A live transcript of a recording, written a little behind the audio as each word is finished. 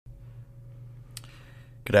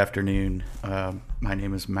Good afternoon. My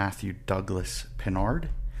name is Matthew Douglas Pinard.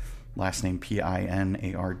 Last name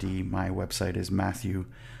Pinard. My website is Matthew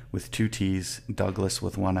with two T's, Douglas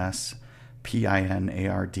with one S,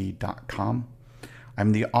 Pinard.com.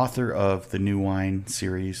 I'm the author of the New Wine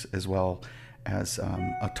series as well as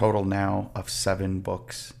a total now of 7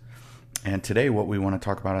 books. And today what we want to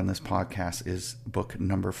talk about on this podcast is book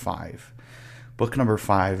number 5. Book number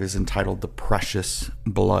 5 is entitled The Precious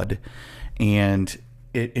Blood. And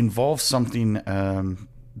it involves something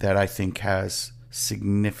that I think has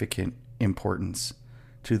significant importance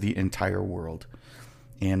to the entire world.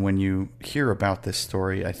 And when you hear about this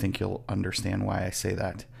story, I think you'll understand why I say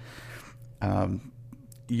that.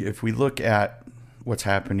 If we look at what's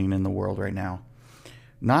happening in the world right now,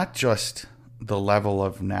 not just the level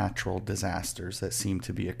of natural disasters that seem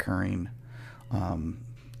to be occurring,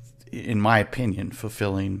 in my opinion,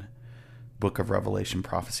 fulfilling Book of Revelation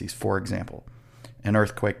prophecies. For example, an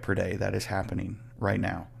earthquake per day that is happening right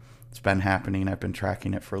now. It's been happening. I've been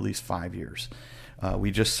tracking it for at least 5 years.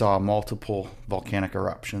 We just saw multiple volcanic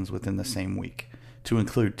eruptions within the same week, to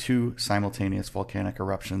include 2 simultaneous volcanic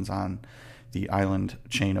eruptions on the island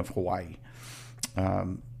chain of Hawaii.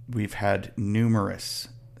 We've had numerous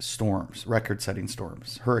storms, record-setting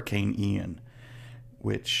storms. Hurricane Ian,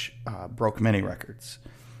 which broke many records.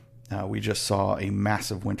 We just saw a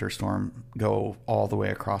massive winter storm go all the way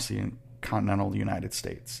across the continental United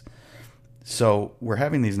States. So we're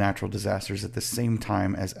having these natural disasters at the same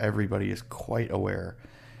time as everybody is quite aware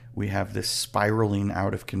we have this spiraling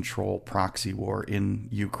out of control proxy war in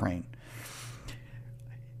Ukraine.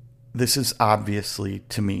 This is obviously,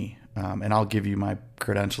 to me, and I'll give you my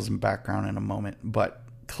credentials and background in a moment, but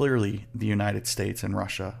clearly the United States and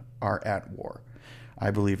Russia are at war.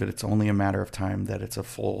 I believe that it's only a matter of time that it's a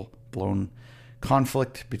full-blown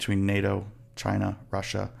conflict between NATO, China,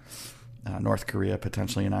 Russia, North Korea,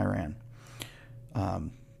 potentially, and Iran.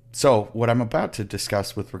 So what I'm about to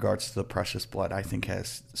discuss with regards to the precious blood, I think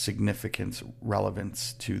has significant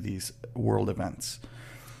relevance to these world events.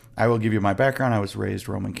 I will give you my background. I was raised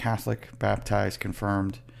Roman Catholic, baptized,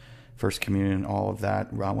 confirmed, First Communion, all of that.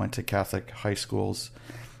 I went to Catholic high schools.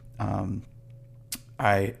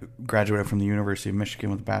 I graduated from the University of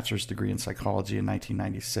Michigan with a bachelor's degree in psychology in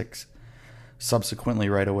 1996. Subsequently,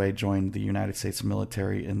 right away, joined the United States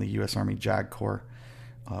military in the U.S. Army JAG Corps.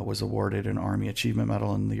 Was awarded an Army Achievement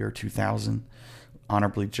Medal in the year 2000.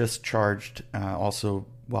 Honorably discharged. Also,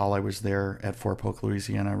 while I was there at Fort Polk,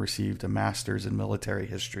 Louisiana, received a master's in military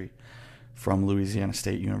history from Louisiana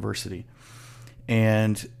State University.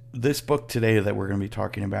 And this book today that we're going to be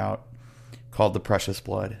talking about, called The Precious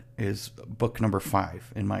Blood, is book number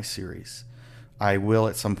 5 in my series. I will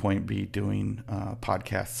at some point be doing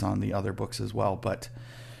podcasts on the other books as well, but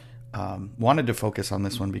wanted to focus on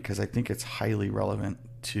this one because I think it's highly relevant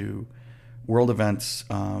to world events,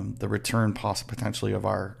 the return potentially of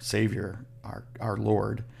our Savior, our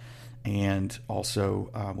Lord, and also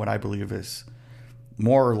what I believe is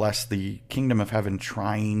more or less the kingdom of heaven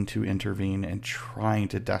trying to intervene and trying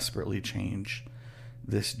to desperately change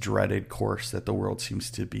this dreaded course that the world seems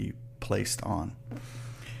to be placed on.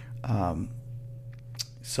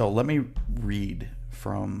 So let me read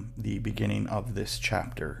from the beginning of this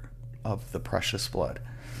chapter of The Precious Blood.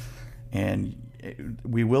 And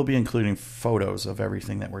we will be including photos of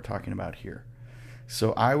everything that we're talking about here.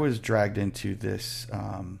 So I was dragged into this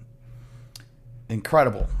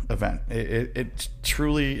incredible event. It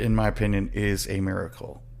truly, in my opinion, is a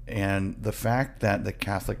miracle. And the fact that the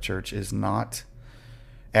Catholic Church is not,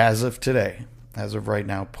 as of today, as of right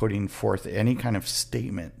now, putting forth any kind of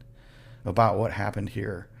statement about what happened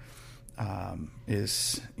here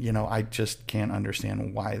is, I just can't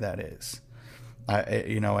understand why that is.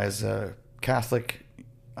 As a Catholic,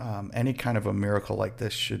 any kind of a miracle like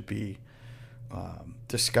this should be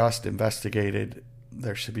discussed, investigated.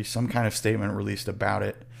 There should be some kind of statement released about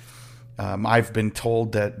it. I've been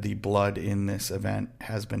told that the blood in this event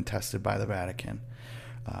has been tested by the Vatican.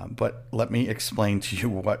 But let me explain to you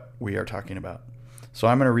what we are talking about. So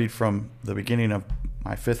I'm going to read from the beginning of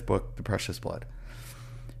my 5th book, The Precious Blood.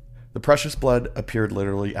 The Precious Blood appeared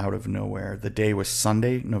literally out of nowhere. The day was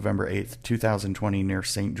Sunday, November 8th, 2020, near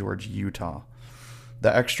St. George, Utah.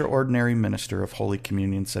 The extraordinary minister of Holy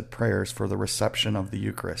Communion said prayers for the reception of the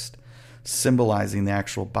Eucharist, symbolizing the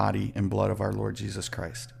actual body and blood of our Lord Jesus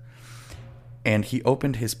Christ. And he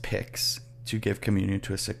opened his pyx to give communion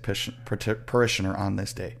to a sick parishioner on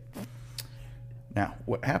this day. Now,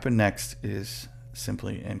 what happened next is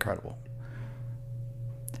simply incredible.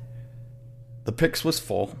 The pyx was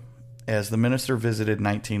full, as the minister visited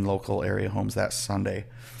 19 local area homes that Sunday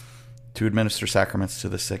to administer sacraments to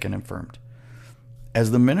the sick and infirmed.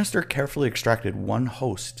 As the minister carefully extracted one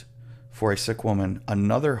host for a sick woman,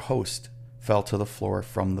 another host fell to the floor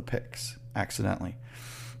from the pyx accidentally.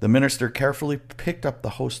 The minister carefully picked up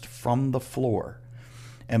the host from the floor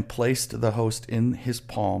and placed the host in his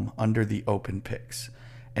palm under the open pyx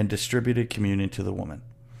and distributed communion to the woman.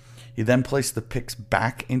 He then placed the pyx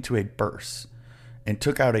back into a burse and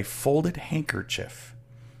took out a folded handkerchief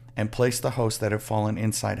and placed the host that had fallen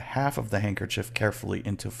inside half of the handkerchief carefully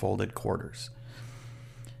into folded quarters.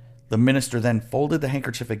 The minister then folded the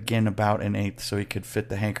handkerchief again about an eighth so he could fit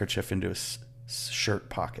the handkerchief into his shirt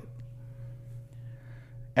pocket.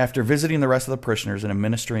 After visiting the rest of the parishioners and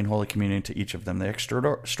administering Holy Communion to each of them, the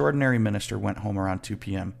extraordinary minister went home around 2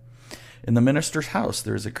 p.m. In the minister's house,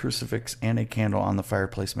 there is a crucifix and a candle on the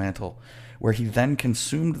fireplace mantel, where he then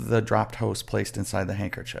consumed the dropped host placed inside the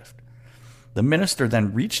handkerchief. The minister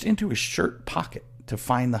then reached into his shirt pocket to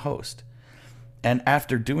find the host, and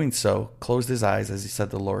after doing so, closed his eyes as he said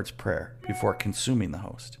the Lord's Prayer before consuming the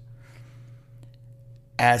host.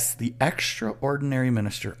 As the extraordinary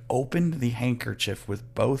minister opened the handkerchief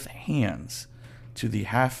with both hands to the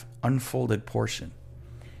half unfolded portion,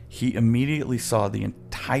 he immediately saw the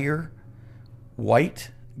entire white,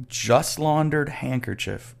 just laundered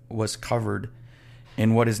handkerchief was covered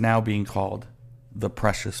in what is now being called the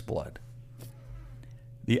precious blood.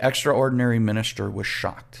 The extraordinary minister was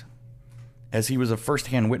shocked, as he was a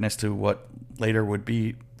first-hand witness to what later would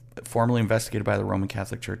be formally investigated by the Roman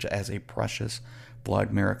Catholic Church as a precious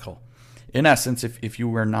blood miracle. In essence, if you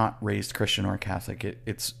were not raised Christian or Catholic,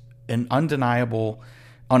 it's an undeniable,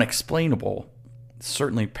 unexplainable,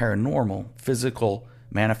 certainly paranormal, physical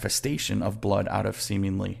manifestation of blood out of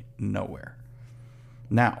seemingly nowhere.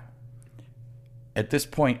 Now, at this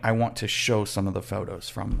point, I want to show some of the photos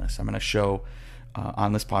from this. I'm going to show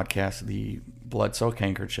on this podcast the blood-soaked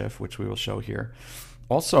handkerchief, which we will show here.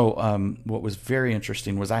 Also, what was very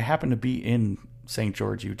interesting was I happened to be in St.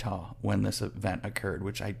 George, Utah, when this event occurred,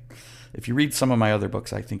 which if you read some of my other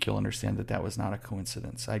books, I think you'll understand that that was not a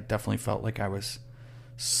coincidence. I definitely felt like I was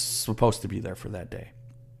supposed to be there for that day.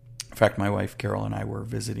 In fact, my wife, Carol, and I were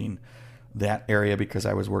visiting that area because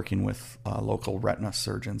I was working with local retina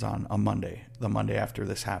surgeons on a Monday, the Monday after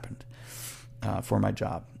this happened, for my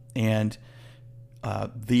job. And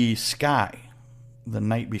the sky, the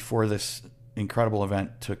night before this incredible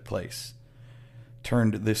event took place,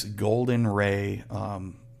 turned this golden ray.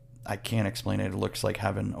 I can't explain it. It looks like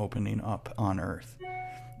heaven opening up on earth.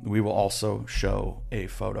 We will also show a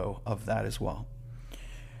photo of that as well.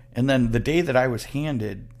 And then the day that I was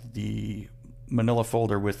handed the manila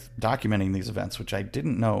folder with documenting these events, which I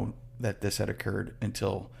didn't know that this had occurred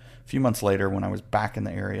until a few months later when I was back in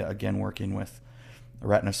the area again working with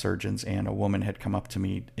retina surgeons, and a woman had come up to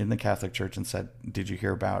me in the Catholic Church and said, "Did you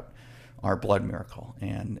hear about our blood miracle?"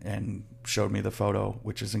 and showed me the photo,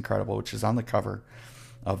 which is incredible, which is on the cover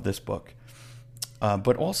of this book.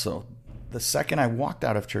 But also, the second I walked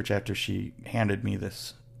out of church after she handed me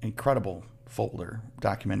this incredible folder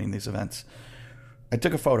documenting these events, I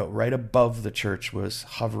took a photo. Right above the church was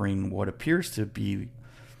hovering what appears to be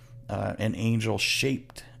an angel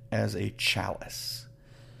shaped as a chalice,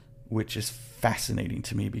 which is fascinating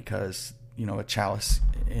to me because, a chalice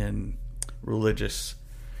in religious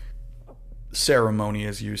ceremony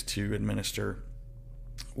is used to administer,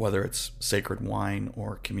 whether it's sacred wine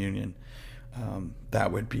or communion.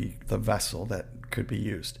 That would be the vessel that could be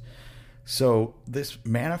used. So this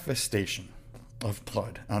manifestation of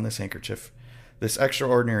blood on this handkerchief, this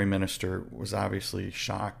extraordinary minister was obviously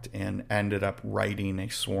shocked and ended up writing a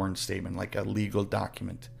sworn statement, like a legal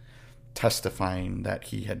document, testifying that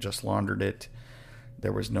he had just laundered it.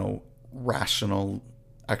 There was no rational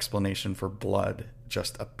explanation for blood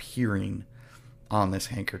just appearing on this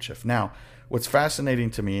handkerchief. Now, what's fascinating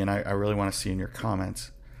to me, and I really want to see in your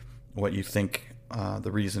comments what you think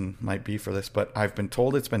the reason might be for this, but I've been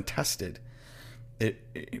told it's been tested.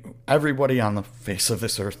 Everybody on the face of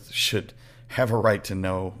this earth should have a right to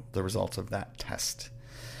know the results of that test.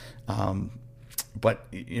 But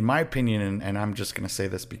in my opinion, and I'm just going to say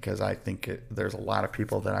this because I think there's a lot of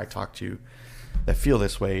people that I talk to that feel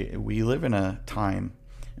this way. We live in a time,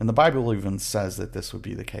 and the Bible even says that this would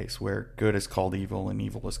be the case, where good is called evil and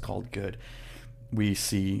evil is called good. We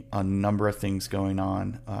see a number of things going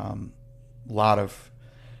on, a lot of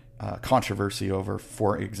controversy over,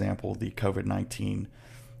 for example, the COVID-19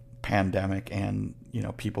 pandemic and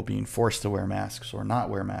people being forced to wear masks or not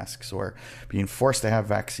wear masks or being forced to have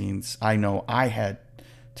vaccines. I know I had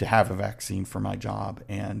to have a vaccine for my job,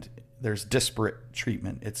 and there's disparate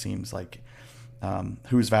treatment, it seems like,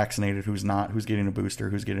 who's vaccinated, who's not, who's getting a booster,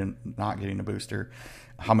 who's not getting a booster,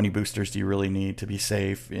 how many boosters do you really need to be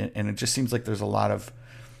safe? And it just seems like there's a lot of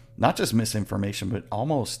not just misinformation, but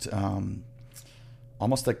almost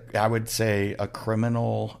like I would say a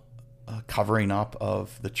criminal covering up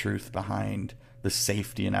of the truth behind the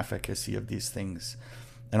safety and efficacy of these things,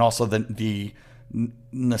 and also the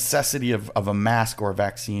necessity of a mask or a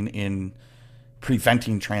vaccine in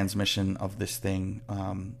preventing transmission of this thing,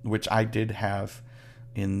 which I did have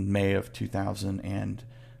in May of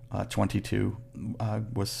 2022.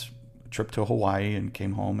 Was a trip to Hawaii and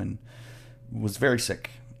came home and was very sick.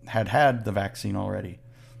 Had the vaccine already,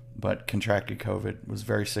 but contracted COVID. Was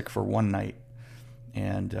very sick for one night,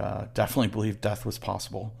 and definitely believed death was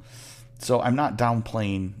possible. So I'm not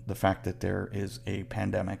downplaying the fact that there is a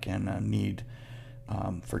pandemic and a need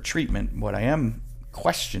for treatment. What I am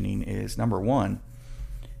questioning is, number one,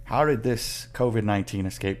 how did this COVID-19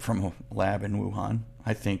 escape from a lab in Wuhan?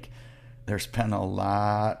 I think there's been a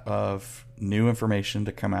lot of new information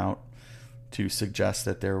to come out to suggest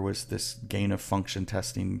that there was this gain of function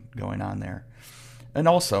testing going on there. And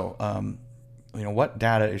also, what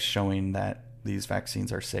data is showing that these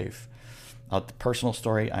vaccines are safe? Personal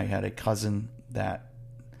story, I had a cousin that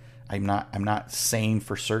I'm not saying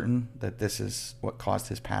for certain that this is what caused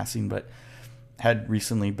his passing, but had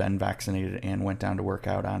recently been vaccinated and went down to work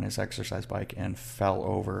out on his exercise bike and fell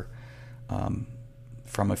over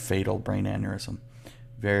from a fatal brain aneurysm.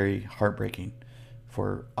 Very heartbreaking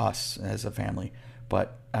for us as a family.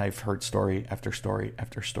 But I've heard story after story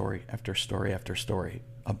after story after story after story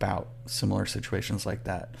about similar situations like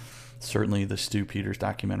that. Certainly the Stu Peters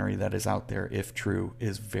documentary that is out there, if true,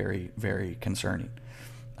 is very, very concerning.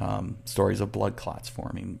 Stories of blood clots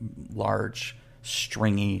forming, large,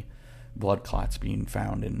 stringy blood clots being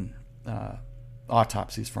found in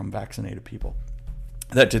autopsies from vaccinated people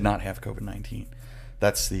that did not have COVID-19.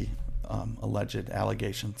 That's the alleged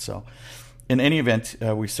allegation. So in any event,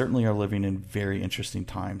 we certainly are living in very interesting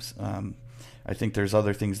times. I think there's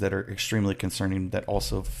other things that are extremely concerning that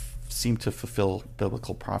also seem to fulfill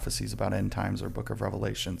biblical prophecies about end times or Book of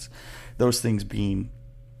Revelations. Those things being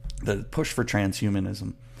the push for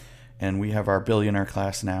transhumanism. And we have our billionaire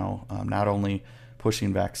class now, not only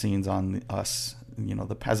pushing vaccines on us,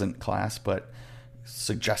 the peasant class, but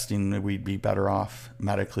suggesting that we'd be better off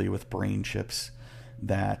medically with brain chips,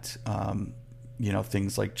 that,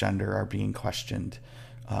 things like gender are being questioned.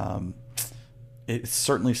 It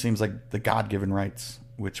certainly seems like the God-given rights,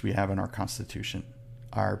 which we have in our Constitution,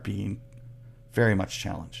 are being very much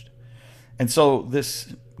challenged. And so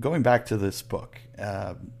going back to this book,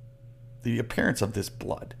 the appearance of this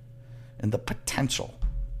blood and the potential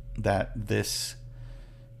that this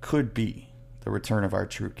could be the return of our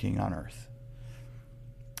true king on earth.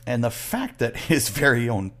 And the fact that his very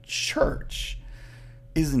own church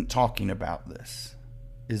isn't talking about this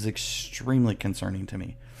is extremely concerning to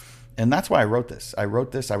me. And that's why I wrote this. I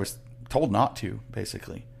was told not to,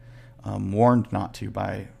 basically. Warned not to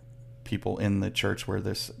by people in the church where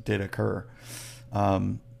this did occur.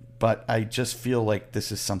 But I just feel like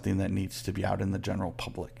this is something that needs to be out in the general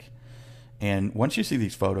public. And once you see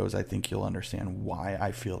these photos, I think you'll understand why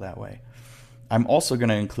I feel that way. I'm also going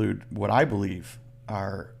to include what I believe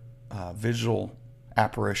are visual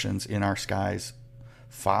apparitions in our skies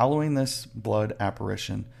following this blood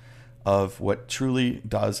apparition of what truly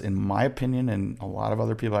does, in my opinion, and a lot of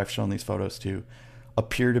other people I've shown these photos to,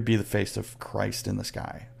 appear to be the face of Christ in the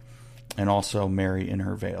sky. And also Mary in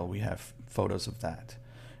her veil. We have photos of that.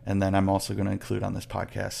 And then I'm also going to include on this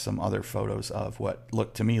podcast some other photos of what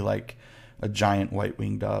looked to me like a giant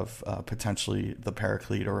white-winged dove, potentially the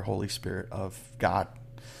Paraclete or Holy Spirit of God.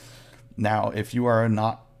 Now, if you are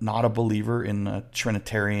not a believer in a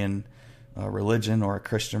Trinitarian religion or a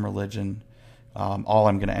Christian religion, all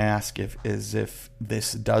I'm going to ask is if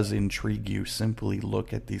this does intrigue you, simply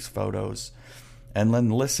look at these photos and then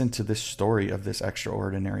listen to this story of this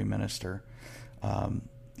extraordinary minister.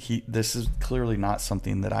 This is clearly not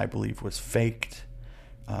something that I believe was faked,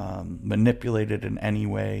 manipulated in any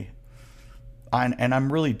way. And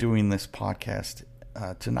I'm really doing this podcast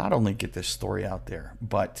to not only get this story out there,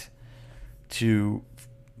 but to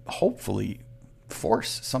hopefully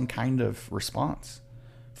force some kind of response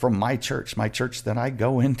from my church that I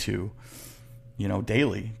go into,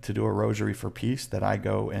 daily to do a rosary for peace, that I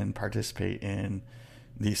go and participate in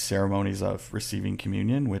these ceremonies of receiving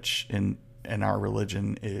communion, which in our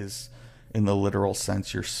religion is, in the literal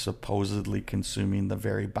sense, you're supposedly consuming the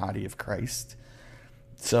very body of Christ.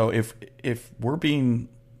 So if we're being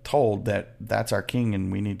told that that's our king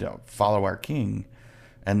and we need to follow our king,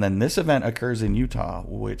 and then this event occurs in Utah,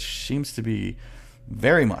 which seems to be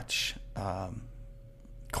very much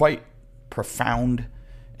quite profound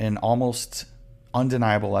and almost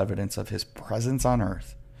undeniable evidence of his presence on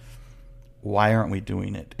earth, why aren't we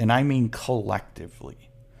doing it? And I mean collectively.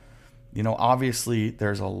 Obviously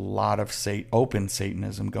there's a lot of open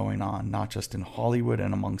Satanism going on, not just in Hollywood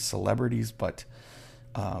and among celebrities, but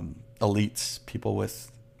elites, people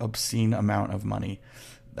with obscene amount of money.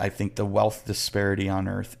 I think the wealth disparity on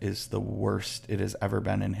earth is the worst it has ever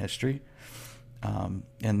been in history. And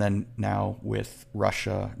then now with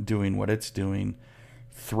Russia doing what it's doing,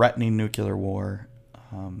 threatening nuclear war,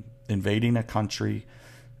 invading a country,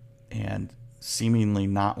 and seemingly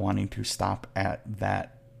not wanting to stop at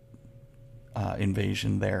that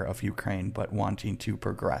invasion there of Ukraine, but wanting to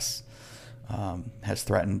progress, has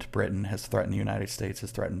threatened Britain, has threatened the United States,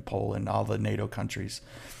 has threatened Poland, all the NATO countries.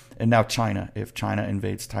 And now China. If China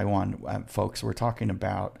invades Taiwan, folks, we're talking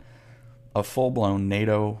about a full-blown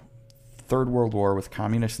NATO Third World War with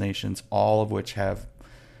communist nations, all of which have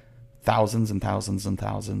thousands and thousands and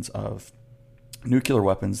thousands of nuclear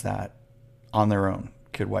weapons that on their own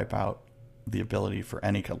could wipe out the ability for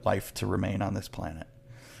any life to remain on this planet.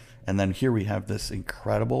 And then here we have this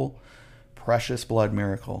incredible, precious blood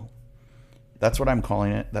miracle. That's what I'm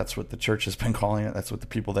calling it. That's what the church has been calling it. That's what the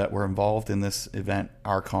people that were involved in this event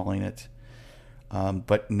are calling it.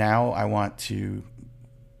 But now I want to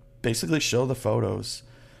basically show the photos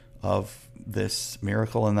of this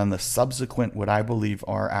miracle and then the subsequent, what I believe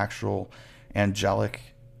are actual angelic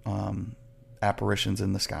apparitions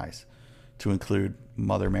in the skies, to include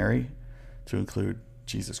Mother Mary, to include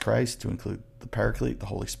Jesus Christ, to include the Paraclete, the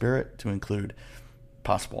Holy Spirit, to include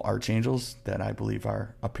possible archangels that I believe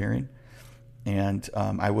are appearing. And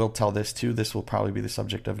I will tell this too. This will probably be the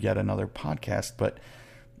subject of yet another podcast, but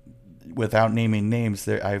without naming names,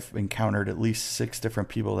 I've encountered at least 6 different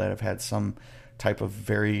people that have had some type of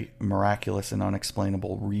very miraculous and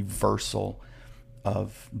unexplainable reversal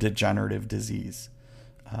of degenerative disease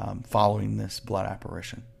following this blood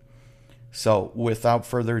apparition. So without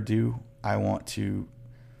further ado, I want to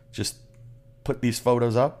just put these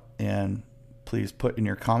photos up, and please put in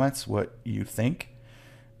your comments what you think,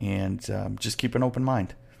 and just keep an open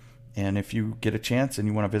mind. And if you get a chance and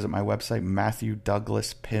you want to visit my website,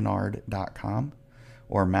 MatthewDouglasPinard.com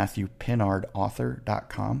or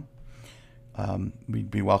MatthewPinardAuthor.com,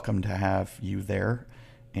 we'd be welcome to have you there.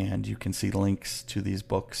 And you can see links to these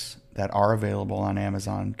books that are available on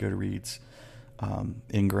Amazon, Goodreads,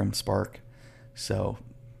 Ingram, Spark. So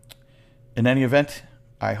in any event,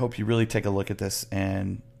 I hope you really take a look at this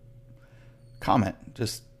and comment.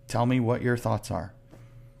 Just tell me what your thoughts are.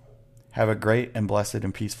 Have a great and blessed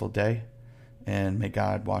and peaceful day, and may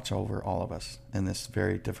God watch over all of us in this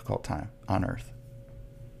very difficult time on earth.